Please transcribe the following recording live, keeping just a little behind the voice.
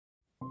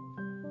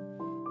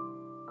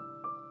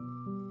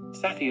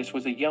Satheus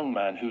was a young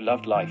man who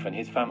loved life and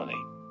his family.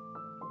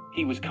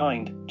 He was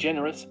kind,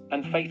 generous,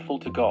 and faithful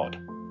to God.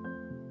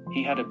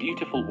 He had a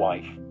beautiful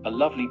wife, a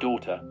lovely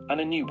daughter,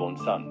 and a newborn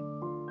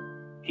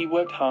son. He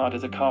worked hard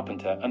as a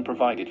carpenter and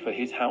provided for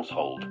his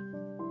household.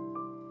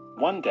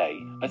 One day,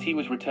 as he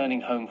was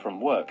returning home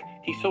from work,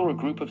 he saw a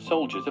group of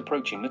soldiers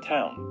approaching the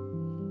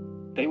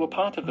town. They were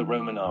part of the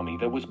Roman army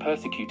that was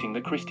persecuting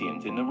the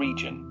Christians in the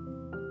region.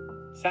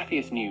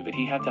 Satheus knew that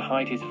he had to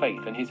hide his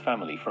faith and his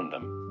family from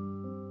them.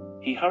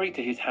 He hurried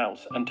to his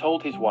house and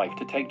told his wife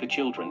to take the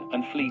children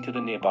and flee to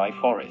the nearby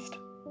forest.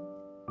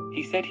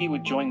 He said he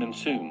would join them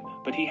soon,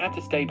 but he had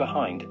to stay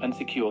behind and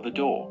secure the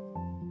door.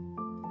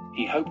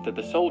 He hoped that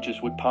the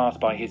soldiers would pass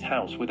by his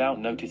house without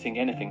noticing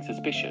anything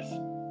suspicious.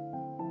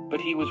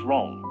 But he was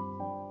wrong.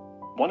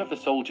 One of the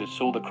soldiers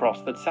saw the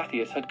cross that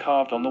Satheus had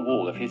carved on the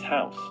wall of his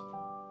house.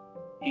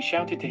 He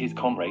shouted to his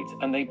comrades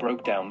and they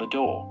broke down the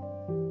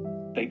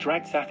door. They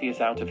dragged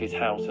Satheus out of his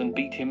house and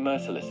beat him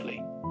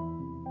mercilessly.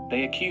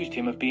 They accused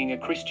him of being a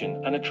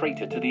Christian and a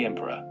traitor to the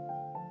emperor.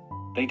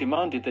 They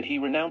demanded that he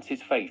renounce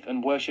his faith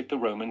and worship the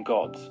Roman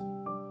gods.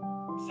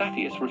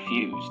 Satheus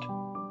refused.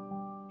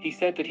 He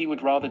said that he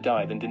would rather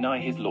die than deny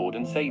his Lord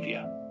and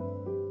Savior.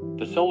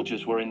 The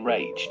soldiers were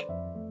enraged.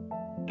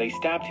 They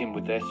stabbed him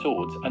with their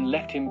swords and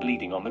left him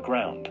bleeding on the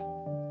ground.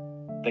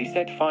 They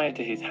set fire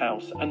to his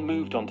house and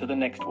moved on to the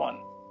next one.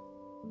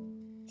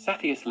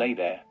 Satheus lay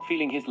there,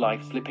 feeling his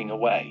life slipping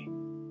away.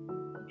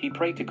 He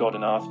prayed to God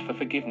and asked for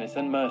forgiveness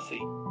and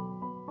mercy.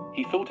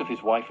 He thought of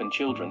his wife and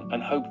children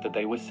and hoped that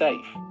they were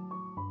safe.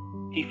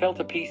 He felt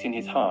a peace in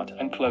his heart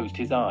and closed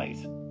his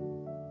eyes.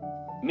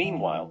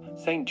 Meanwhile,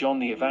 St. John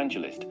the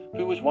Evangelist,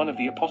 who was one of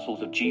the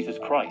apostles of Jesus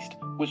Christ,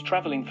 was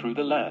traveling through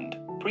the land,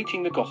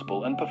 preaching the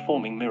gospel and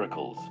performing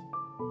miracles.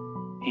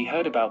 He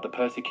heard about the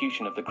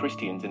persecution of the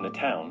Christians in the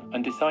town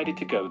and decided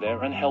to go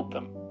there and help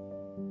them.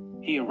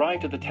 He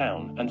arrived at the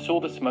town and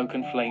saw the smoke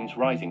and flames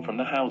rising from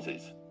the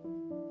houses.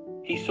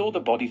 He saw the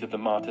bodies of the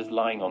martyrs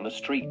lying on the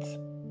streets.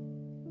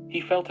 He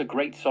felt a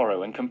great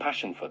sorrow and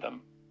compassion for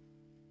them.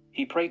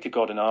 He prayed to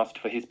God and asked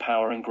for his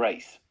power and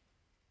grace.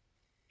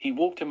 He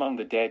walked among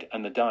the dead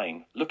and the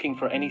dying, looking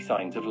for any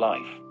signs of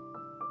life.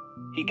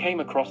 He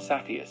came across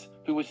Satheus,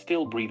 who was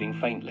still breathing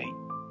faintly.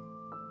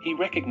 He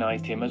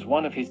recognized him as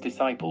one of his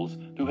disciples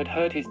who had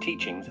heard his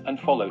teachings and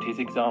followed his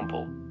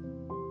example.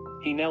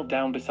 He knelt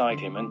down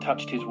beside him and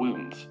touched his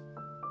wounds.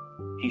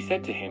 He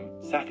said to him,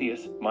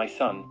 "Satheus, my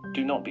son,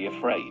 do not be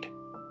afraid.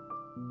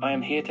 I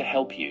am here to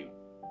help you.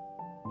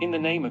 In the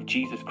name of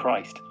Jesus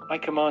Christ, I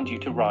command you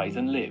to rise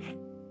and live."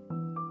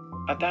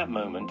 At that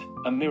moment,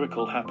 a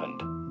miracle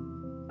happened.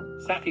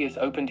 Satheus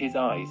opened his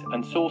eyes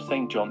and saw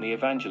St. John the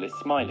Evangelist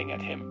smiling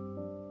at him.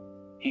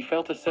 He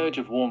felt a surge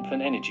of warmth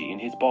and energy in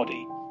his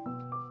body.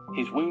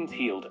 His wounds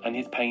healed and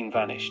his pain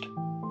vanished.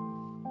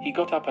 He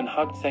got up and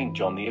hugged St.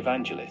 John the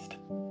Evangelist.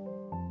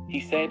 He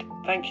said,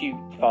 "Thank you,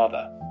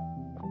 Father.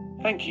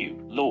 Thank you,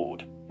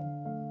 Lord.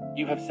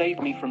 You have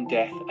saved me from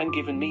death and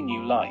given me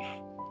new life."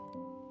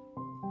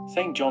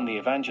 St. John the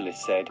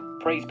Evangelist said,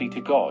 "Praise be to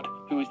God,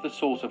 who is the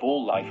source of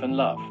all life and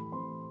love.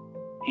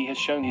 He has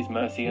shown his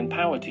mercy and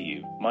power to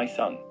you, my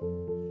son.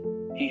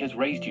 He has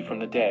raised you from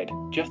the dead,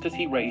 just as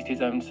he raised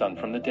his own son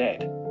from the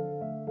dead.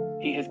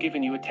 He has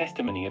given you a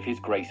testimony of his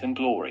grace and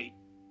glory.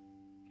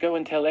 Go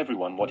and tell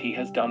everyone what he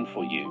has done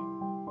for you.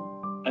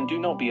 And do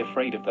not be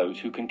afraid of those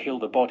who can kill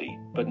the body,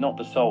 but not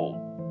the soul.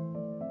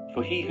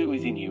 For he who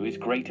is in you is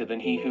greater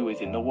than he who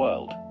is in the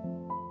world."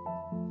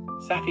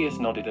 Satheus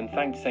nodded and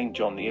thanked St.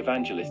 John the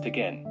Evangelist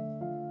again.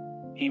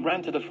 He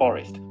ran to the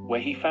forest, where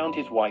he found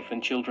his wife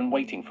and children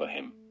waiting for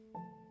him.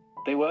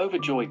 They were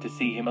overjoyed to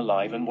see him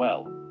alive and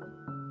well.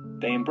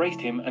 They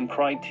embraced him and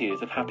cried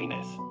tears of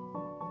happiness.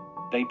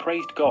 They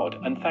praised God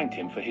and thanked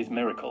him for his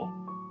miracle.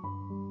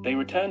 They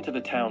returned to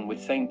the town with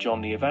St.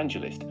 John the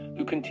Evangelist,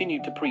 who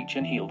continued to preach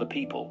and heal the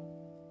people.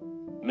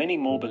 Many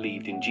more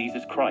believed in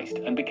Jesus Christ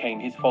and became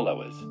his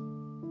followers.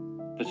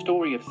 The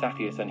story of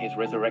Satheus and his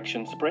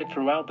resurrection spread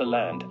throughout the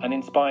land and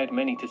inspired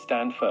many to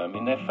stand firm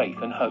in their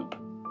faith and hope.